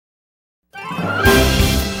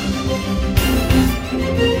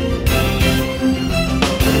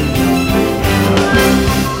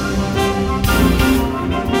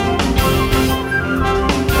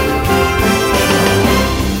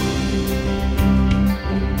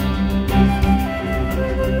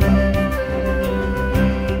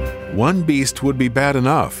one beast would be bad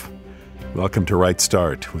enough. Welcome to Right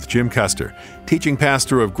Start with Jim Custer, teaching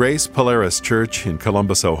pastor of Grace Polaris Church in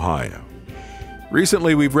Columbus, Ohio.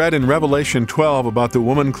 Recently, we've read in Revelation 12 about the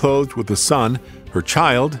woman clothed with the sun, her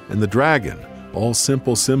child, and the dragon, all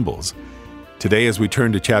simple symbols. Today, as we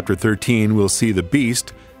turn to chapter 13, we'll see the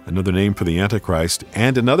beast, another name for the Antichrist,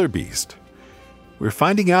 and another beast. We're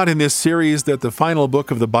finding out in this series that the final book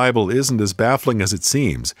of the Bible isn't as baffling as it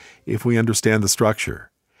seems if we understand the structure.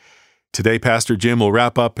 Today, Pastor Jim will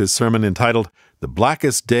wrap up his sermon entitled, The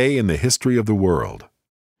Blackest Day in the History of the World.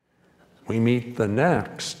 We meet the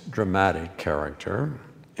next dramatic character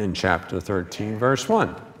in chapter 13, verse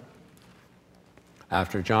 1.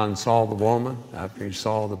 After John saw the woman, after he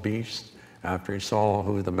saw the beast, after he saw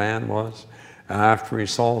who the man was, after he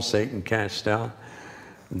saw Satan cast down,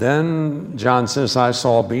 then John says, I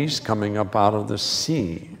saw a beast coming up out of the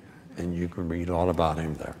sea. And you can read all about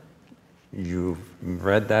him there. You've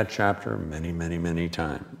read that chapter many, many, many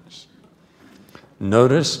times.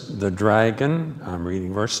 Notice the dragon, I'm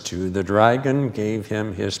reading verse 2, the dragon gave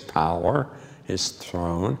him his power, his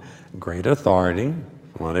throne, great authority.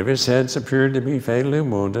 One of his heads appeared to be fatally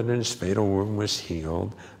wounded, and his fatal wound was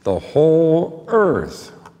healed. The whole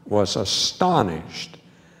earth was astonished.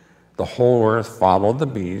 The whole earth followed the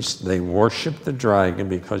beast. They worshiped the dragon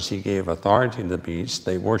because he gave authority to the beast.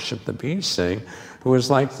 They worshiped the beast, saying, who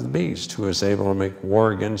is like the beast, who is able to make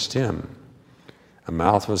war against him? A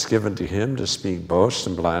mouth was given to him to speak boasts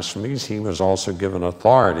and blasphemies. He was also given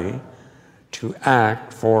authority to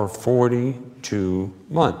act for 42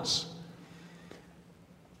 months.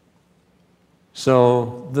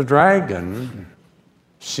 So the dragon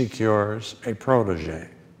secures a protege.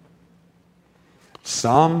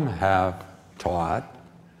 Some have taught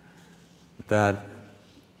that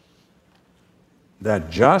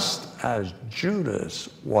just as Judas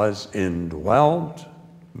was indwelt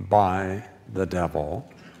by the devil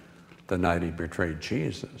the night he betrayed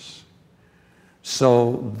Jesus,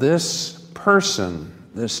 so this person,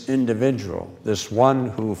 this individual, this one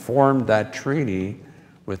who formed that treaty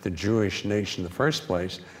with the Jewish nation in the first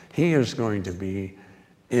place, he is going to be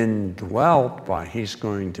indwelt by, he's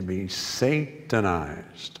going to be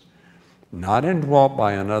satanized, not indwelt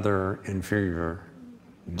by another inferior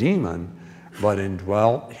demon, but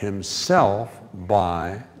indwelt himself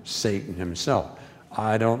by Satan himself.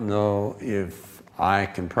 I don't know if I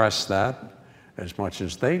can press that as much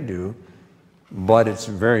as they do, but it's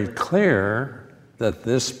very clear that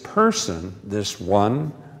this person, this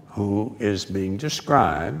one who is being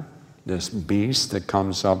described, this beast that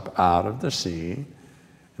comes up out of the sea,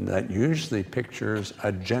 that usually pictures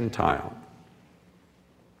a Gentile,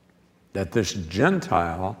 that this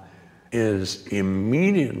Gentile is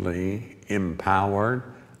immediately empowered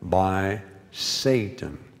by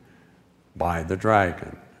Satan, by the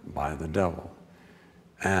dragon, by the devil.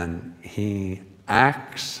 And he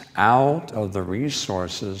acts out of the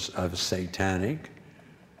resources of satanic,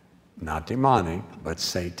 not demonic, but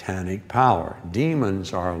satanic power.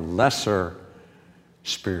 Demons are lesser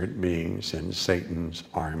spirit beings in Satan's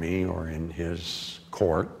army or in his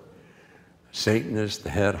court. Satan is the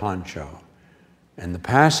head honcho. And the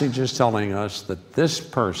passage is telling us that this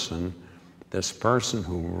person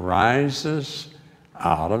who rises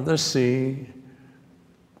out of the sea,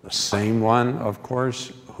 the same one, of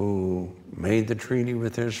course, who made the treaty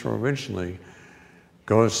with Israel originally,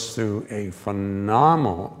 goes through a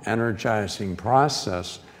phenomenal energizing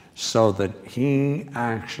process so that he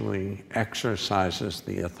actually exercises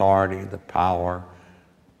the authority, the power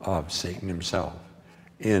of Satan himself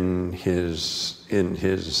in his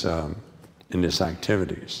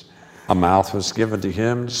activities. A mouth was given to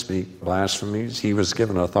him to speak blasphemies. He was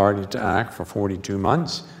given authority to act for 42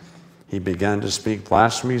 months. He began to speak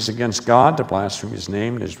blasphemies against God, to blaspheme his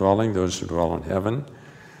name and his dwelling, those who dwell in heaven.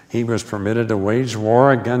 He was permitted to wage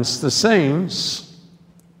war against the saints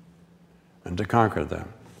and to conquer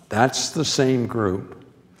them. That's the same group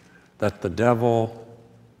that the devil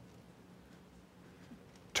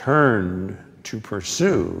turned to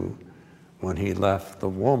pursue when he left the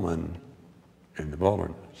woman in the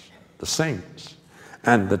wilderness, the saints.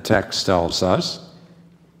 And the text tells us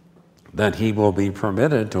that he will be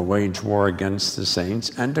permitted to wage war against the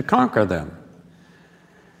saints and to conquer them.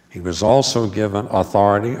 He was also given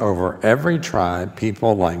authority over every tribe,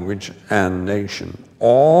 people, language, and nation.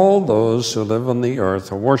 All those who live on the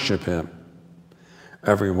earth will worship him.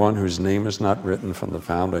 Everyone whose name is not written from the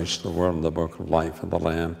foundation of the world in the book of life of the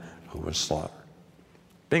Lamb who was slaughtered.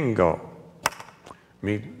 Bingo.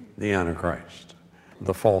 Meet the Antichrist,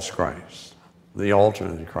 the false Christ, the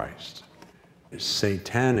alternate Christ.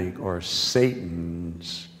 Satanic or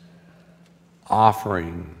Satan's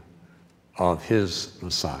offering of his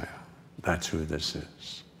Messiah. That's who this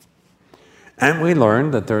is. And we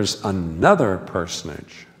learn that there's another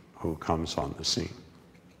personage who comes on the scene.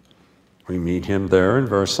 We meet him there in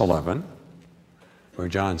verse 11, where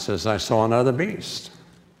John says, I saw another beast.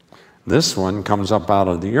 This one comes up out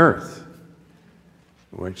of the earth,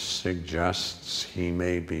 which suggests he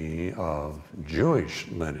may be of Jewish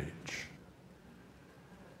lineage.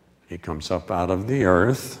 He comes up out of the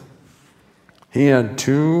earth. He had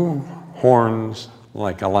 2 horns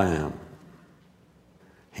like a lamb.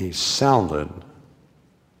 He sounded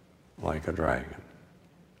like a dragon.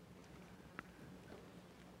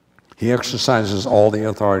 He exercises all the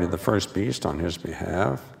authority of the first beast on his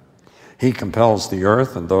behalf. He compels the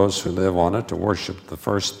earth and those who live on it to worship the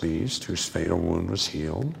first beast whose fatal wound was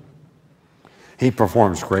healed. He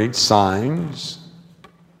performs great signs,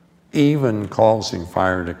 even causing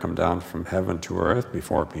fire to come down from heaven to earth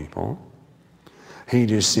before people. He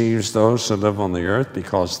deceives those who live on the earth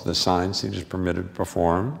because of the signs he is permitted to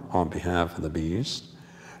perform on behalf of the beast,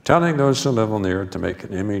 telling those who live on the earth to make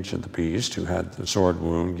an image of the beast who had the sword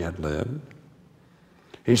wound yet lived.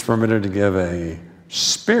 He's permitted to give a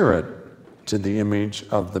spirit to the image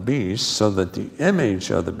of the beast so that the image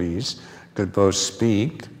of the beast could both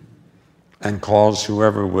speak and cause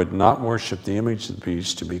whoever would not worship the image of the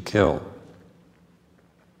beast to be killed.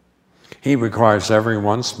 He requires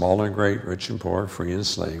everyone, small and great, rich and poor, free and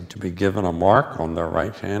slave, to be given a mark on their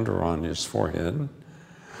right hand or on his forehead,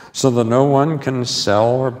 so that no one can sell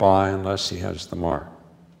or buy unless he has the mark,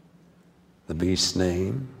 the beast's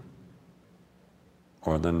name,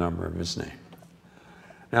 or the number of his name.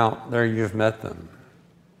 Now, there you've met them.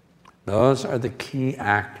 Those are the key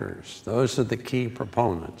actors. Those are the key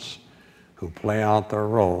proponents who play out their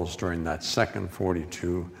roles during that second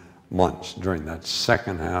 42 months, during that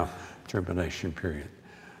second half tribulation period.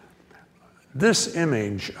 This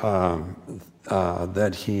image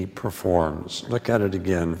that he performs, look at it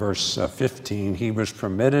again, verse 15. He was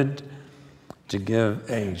permitted to give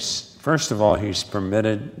first of all, he's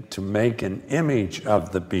permitted to make an image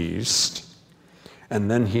of the beast,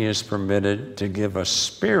 and then he is permitted to give a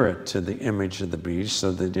spirit to the image of the beast,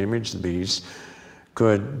 so that the image of the beast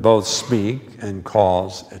could both speak and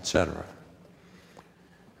cause, etc.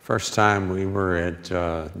 First time we were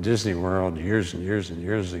at Disney World years and years and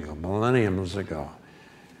years ago, millenniums ago,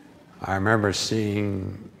 I remember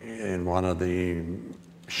seeing in one of the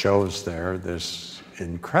shows there this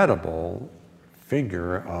incredible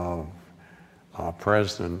figure of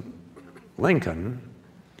President Lincoln,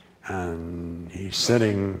 and he's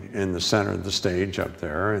sitting in the center of the stage up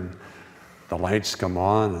there, and the lights come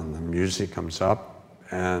on and the music comes up,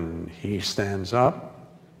 and he stands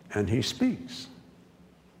up and he speaks.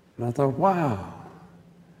 And I thought, wow,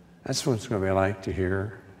 that's what it's going to be like to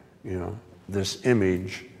hear, this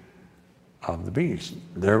image of the beast.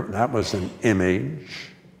 That was an image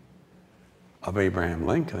of Abraham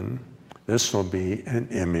Lincoln. This will be an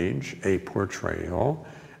image, a portrayal,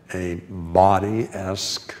 a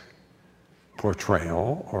body-esque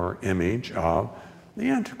portrayal or image of the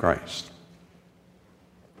Antichrist.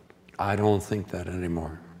 I don't think that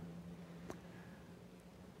anymore.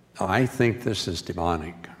 I think this is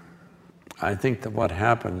demonic. I think that what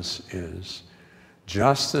happens is,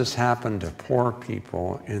 just as happened to poor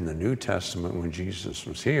people in the New Testament when Jesus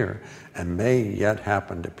was here, and may yet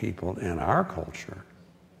happen to people in our culture,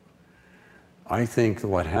 I think that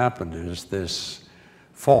what happened is this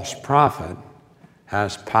false prophet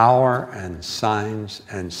has power and signs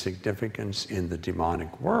and significance in the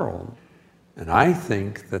demonic world. And I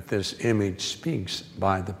think that this image speaks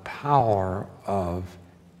by the power of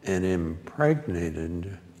an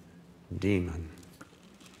impregnated demon.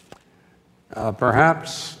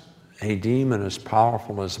 Perhaps a demon as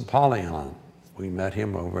powerful as Apollyon. We met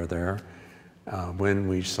him over there when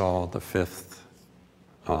we saw the fifth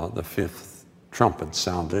trumpet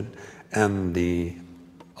sounded, and the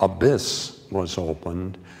abyss was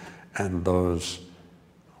opened, and those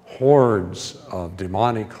hordes of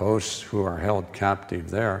demonic hosts who are held captive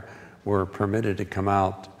there were permitted to come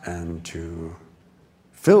out and to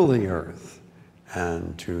fill the earth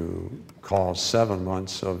and to cause 7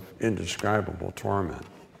 months of indescribable torment.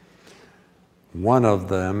 One of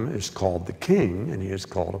them is called the king, and he is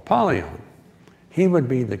called Apollyon. He would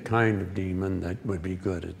be the kind of demon that would be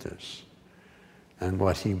good at this. And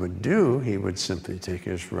what he would do, he would simply take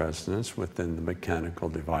his residence within the mechanical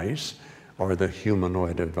device or the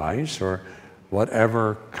humanoid device or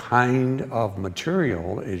whatever kind of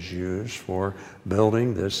material is used for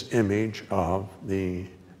building this image of the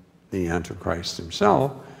Antichrist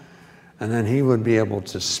himself. And then he would be able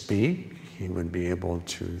to speak, He would be able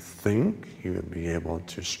to think. He would be able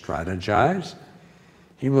to strategize.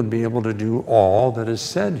 He would be able to do all that is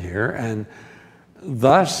said here, and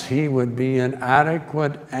thus he would be an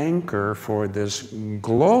adequate anchor for this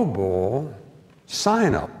global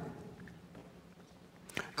sign-up.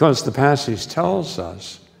 Because the passage tells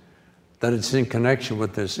us that it's in connection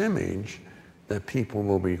with this image that people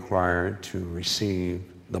will be required to receive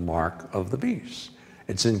the mark of the beast.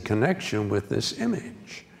 It's in connection with this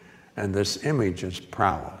image. And this image is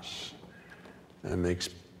prowess. It makes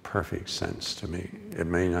perfect sense to me. It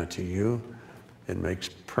may not to you. It makes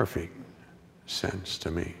perfect sense to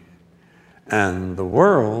me. And the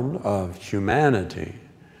world of humanity,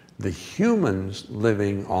 the humans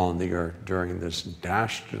living on the earth during this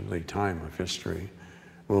dastardly time of history,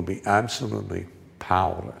 will be absolutely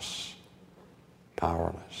powerless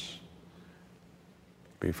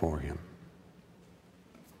before him.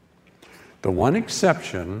 The one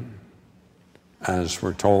exception, as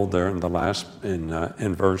we're told there in the last in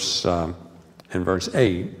verse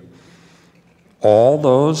 8, all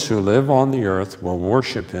those who live on the earth will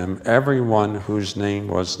worship him, everyone whose name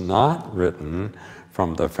was not written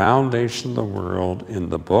from the foundation of the world in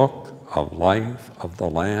the book of life of the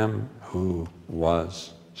Lamb who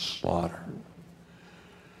was slaughtered.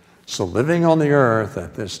 So living on the earth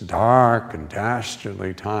at this dark and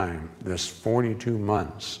dastardly time, this 42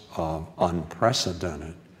 months of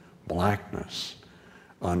unprecedented blackness,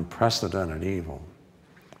 unprecedented evil,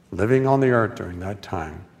 living on the earth during that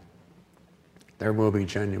time, there will be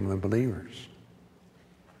genuine believers.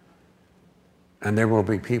 And there will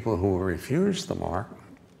be people who will refuse the mark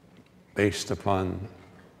based upon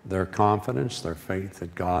their confidence, their faith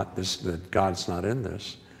that God's not in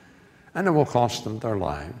this. And it will cost them their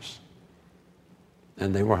lives.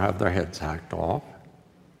 And they will have their heads hacked off.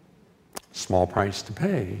 Small price to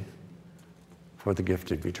pay for the gift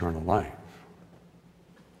of eternal life.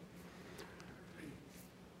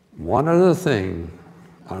 One other thing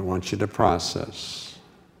I want you to process.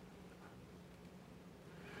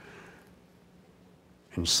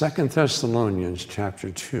 In 2 Thessalonians chapter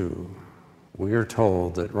 2, we are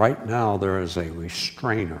told that right now there is a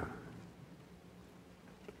restrainer.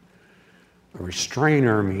 A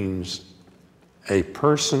restrainer means a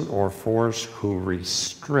person or force who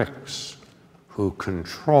restricts, who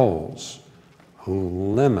controls,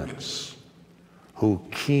 who limits, who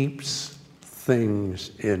keeps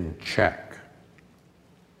things in check.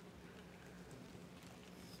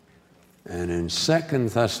 And in 2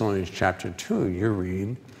 Thessalonians chapter 2, you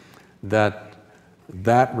read that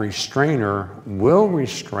restrainer will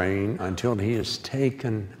restrain until he is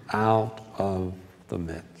taken out of the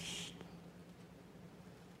midst.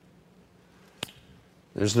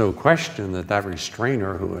 There's no question that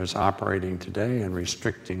restrainer who is operating today and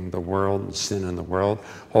restricting the world and sin in the world,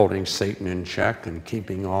 holding Satan in check and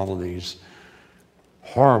keeping all of these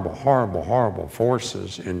horrible, horrible, horrible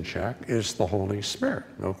forces in check is the Holy Spirit.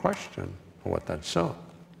 No question for what that's so.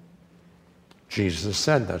 Jesus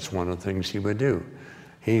said that's one of the things he would do.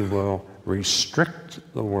 He will restrict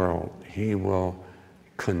the world. He will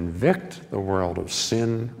convict the world of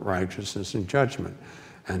sin, righteousness, and judgment.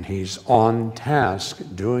 And he's on task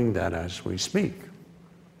doing that as we speak.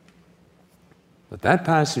 But that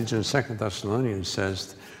passage in 2 Thessalonians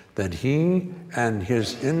says that he and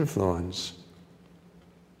his influence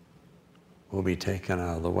will be taken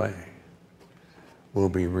out of the way, will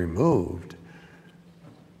be removed.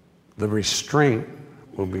 The restraint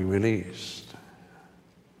will be released.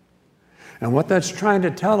 And what that's trying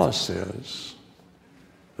to tell us is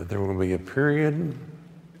that there will be a period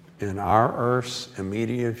in our Earth's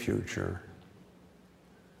immediate future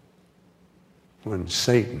when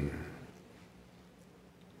Satan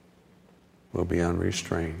will be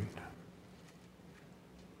unrestrained.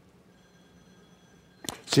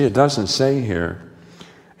 See, it doesn't say here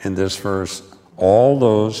in this verse, all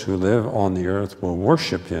those who live on the earth will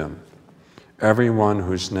worship him, everyone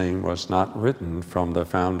whose name was not written from the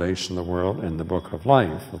foundation of the world in the book of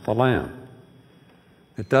life of the Lamb.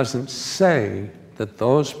 It doesn't say that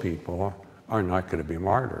those people are not going to be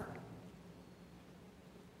martyred.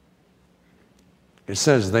 It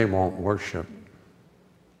says they won't worship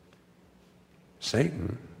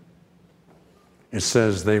Satan. It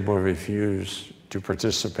says they will refuse to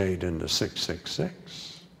participate in the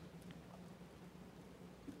 666.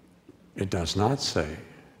 It does not say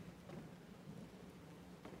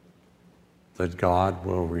that God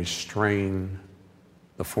will restrain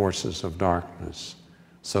the forces of darkness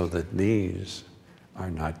so that these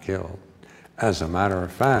are not killed. As a matter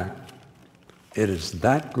of fact, it is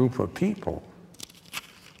that group of people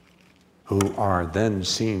who are then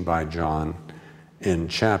seen by John in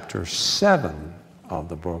chapter 7 of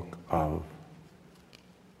the book of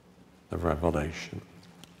the Revelation.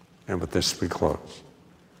 And with this we close.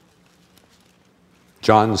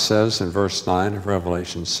 John says in verse 9 of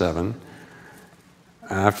Revelation 7,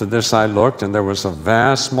 "After this I looked, and there was a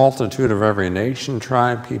vast multitude of every nation,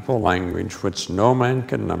 tribe, people, language, which no man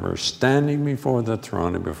could number, standing before the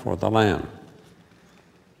throne and before the Lamb.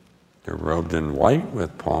 They're robed in white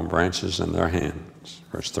with palm branches in their hands."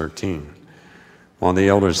 Verse 13. "One of the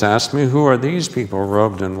elders asked me, 'Who are these people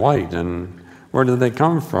robed in white, and where do they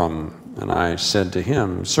come from?' And I said to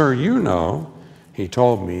him, 'Sir, you know.' He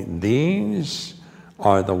told me, 'These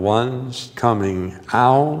are the ones coming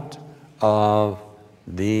out of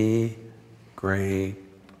the great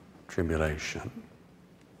tribulation.'"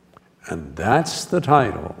 And that's the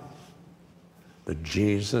title that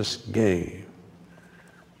Jesus gave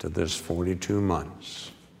to this 42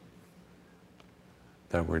 months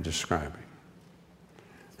that we're describing.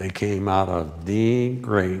 They came out of the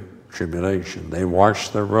great tribulation. They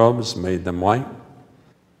washed their robes, made them white.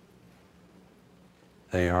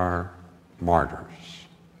 They are martyrs.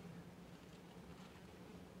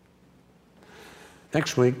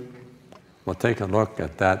 Next week, we'll take a look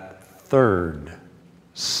at that third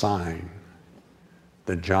sign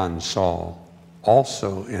that John saw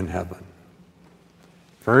also in heaven.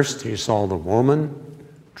 First, he saw the woman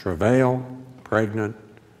travail, pregnant,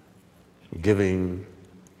 giving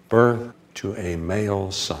birth to a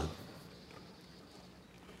male son.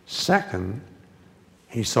 Second,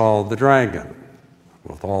 he saw the dragon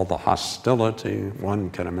with all the hostility one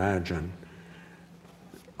can imagine,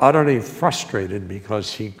 utterly frustrated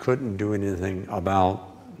because he couldn't do anything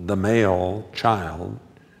about the male child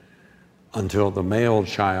until the male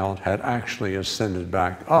child had actually ascended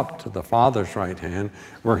back up to the Father's right hand,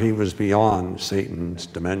 where he was beyond Satan's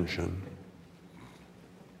dimension.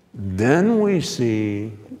 Then we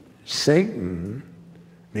see Satan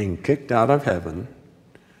being kicked out of heaven,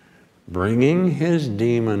 bringing his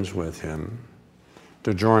demons with him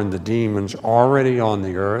to join the demons already on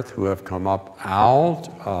the earth who have come up out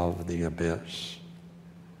of the abyss,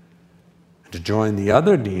 to join the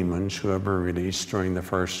other demons who have been released during the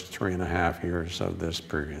first 3.5 years of this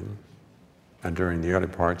period and during the early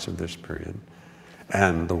parts of this period.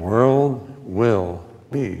 And the world will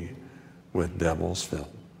be with devils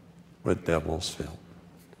filled, with devils filled,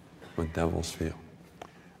 with devils filled.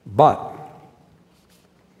 But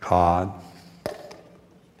God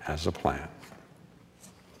has a plan.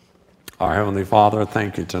 Our Heavenly Father,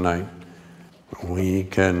 thank you tonight. We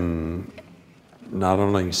can not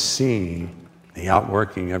only see the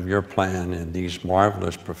outworking of your plan in these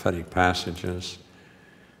marvelous prophetic passages,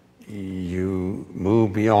 you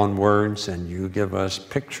move beyond words and you give us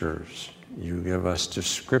pictures. You give us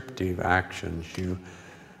descriptive actions. You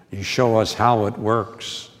show us how it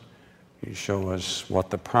works. You show us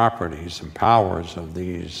what the properties and powers of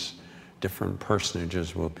these different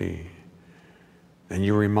personages will be. And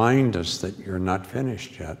you remind us that you're not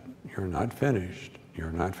finished yet. You're not finished.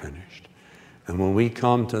 You're not finished. And when we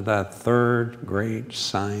come to that third great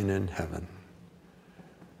sign in heaven,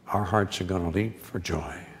 our hearts are going to leap for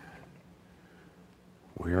joy.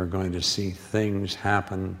 We are going to see things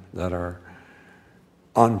happen that are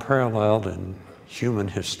unparalleled in human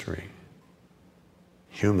history,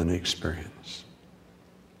 human experience.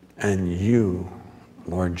 And you,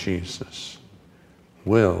 Lord Jesus,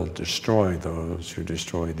 will destroy those who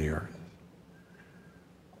destroy the earth.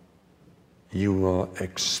 You will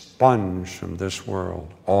expunge from this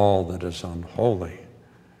world all that is unholy,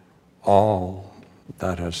 all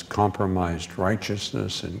that has compromised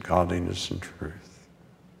righteousness and godliness and truth.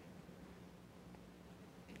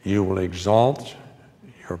 You will exalt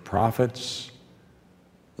your prophets,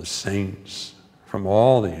 the saints from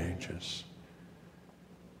all the ages,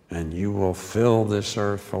 and you will fill this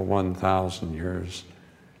earth for 1,000 years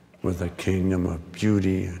with a kingdom of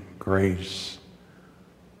beauty and grace,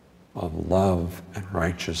 of love and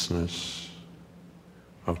righteousness,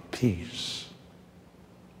 of peace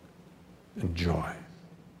and joy.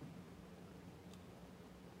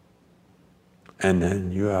 And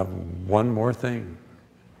then you have one more thing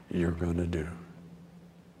you're going to do.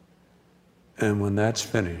 And when that's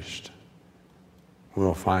finished,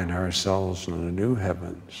 we'll find ourselves in a new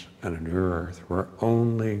heavens and a new earth where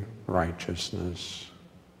only righteousness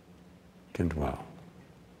can dwell.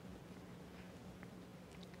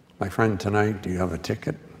 My friend, tonight, do you have a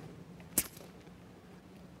ticket?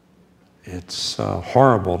 It's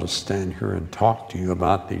horrible to stand here and talk to you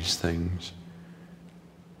about these things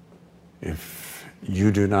if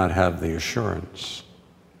you do not have the assurance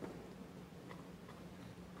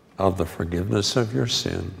of the forgiveness of your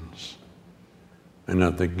sins, and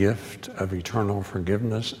of the gift of eternal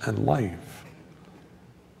forgiveness and life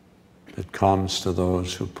that comes to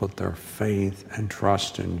those who put their faith and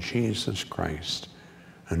trust in Jesus Christ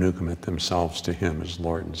and who commit themselves to him as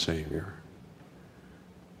Lord and Savior.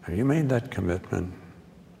 Have you made that commitment?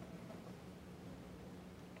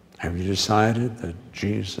 Have you decided that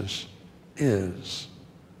Jesus is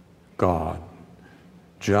God,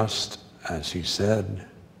 just as he said,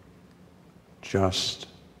 just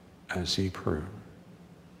as he proved?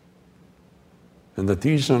 And that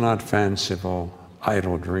these are not fanciful,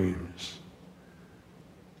 idle dreams.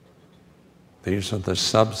 These are the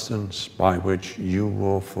substance by which you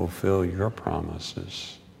will fulfill your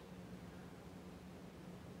promises.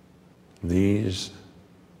 These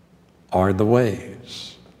are the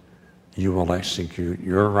ways you will execute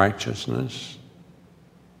your righteousness,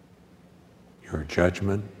 your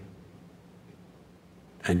judgment,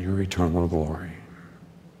 and your eternal glory.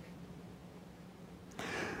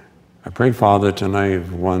 I pray, Father, tonight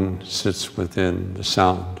if one sits within the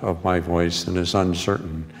sound of my voice and is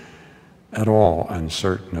uncertain, at all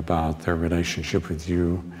uncertain about their relationship with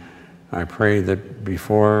you, I pray that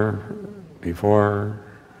before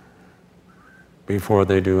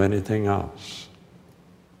they do anything else,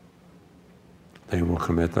 they will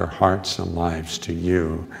commit their hearts and lives to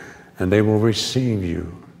you, and they will receive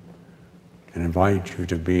you and invite you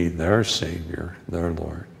to be their Savior, their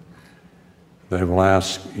Lord. They will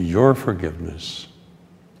ask your forgiveness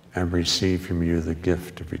and receive from you the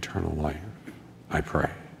gift of eternal life. I pray.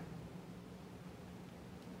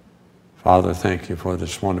 Father, thank you for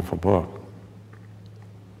this wonderful book.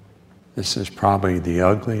 This is probably the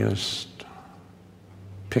ugliest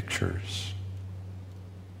pictures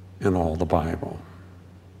in all the Bible.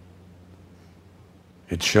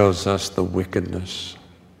 It shows us the wickedness,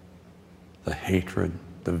 the hatred,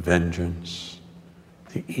 the vengeance,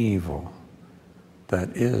 the evil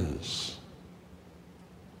that is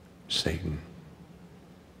Satan.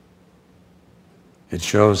 It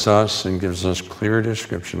shows us and gives us clear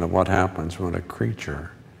description of what happens when a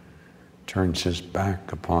creature turns his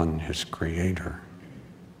back upon his Creator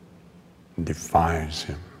and defies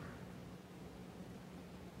him.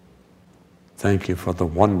 Thank you for the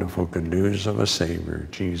wonderful good news of a Savior,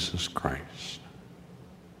 Jesus Christ,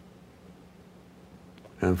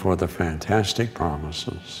 and for the fantastic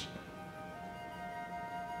promises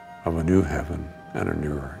of a new heaven and a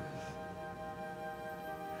new earth.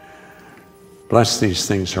 Bless these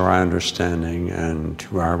things to our understanding and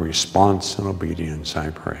to our response and obedience,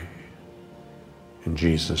 I pray. In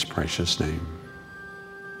Jesus' precious name,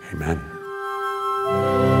 amen.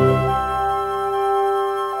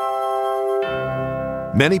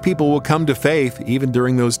 Many people will come to faith even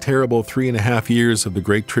during those terrible 3.5 years of the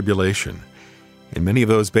Great Tribulation. And many of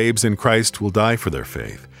those babes in Christ will die for their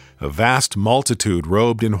faith, a vast multitude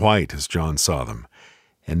robed in white as John saw them.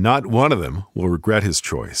 And not one of them will regret his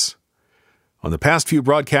choice. On the past few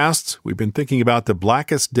broadcasts, we've been thinking about the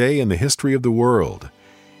blackest day in the history of the world.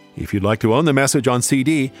 If you'd like to own the message on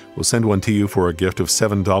CD, we'll send one to you for a gift of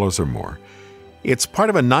 $7 or more. It's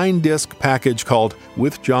part of a 9-disc package called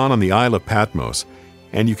With John on the Isle of Patmos,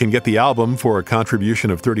 and you can get the album for a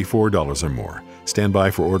contribution of $34 or more. Stand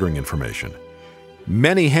by for ordering information.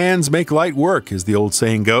 Many hands make light work, as the old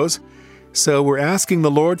saying goes. So we're asking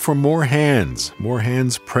the Lord for more hands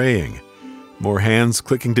praying, more hands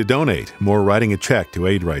clicking to donate, more writing a check to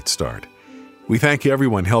aid Right Start. We thank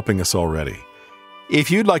everyone helping us already.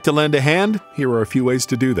 If you'd like to lend a hand, here are a few ways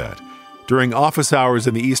to do that. During office hours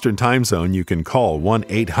in the Eastern Time Zone, you can call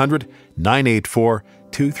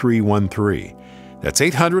 1-800-984-2313. That's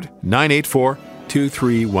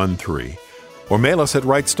 800-984-2313. Or mail us at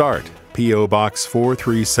Right Start, P.O. Box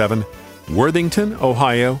 437, Worthington,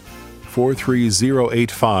 Ohio,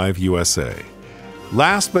 43085, USA.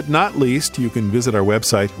 Last but not least, you can visit our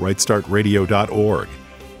website, rightstartradio.org.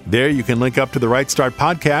 There you can link up to the Right Start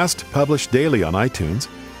podcast, published daily on iTunes,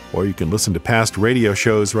 or you can listen to past radio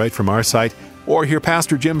shows right from our site, or hear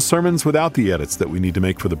Pastor Jim's sermons without the edits that we need to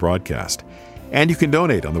make for the broadcast. And you can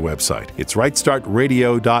donate on the website. It's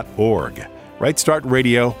rightstartradio.org,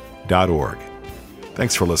 rightstartradio.org.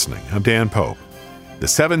 Thanks for listening. I'm Dan Pope. The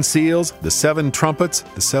 7 seals, the 7 trumpets,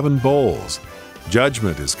 the 7 bowls.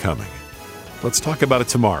 Judgment is coming. Let's talk about it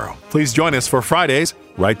tomorrow. Please join us for Friday's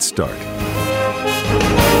Right Start.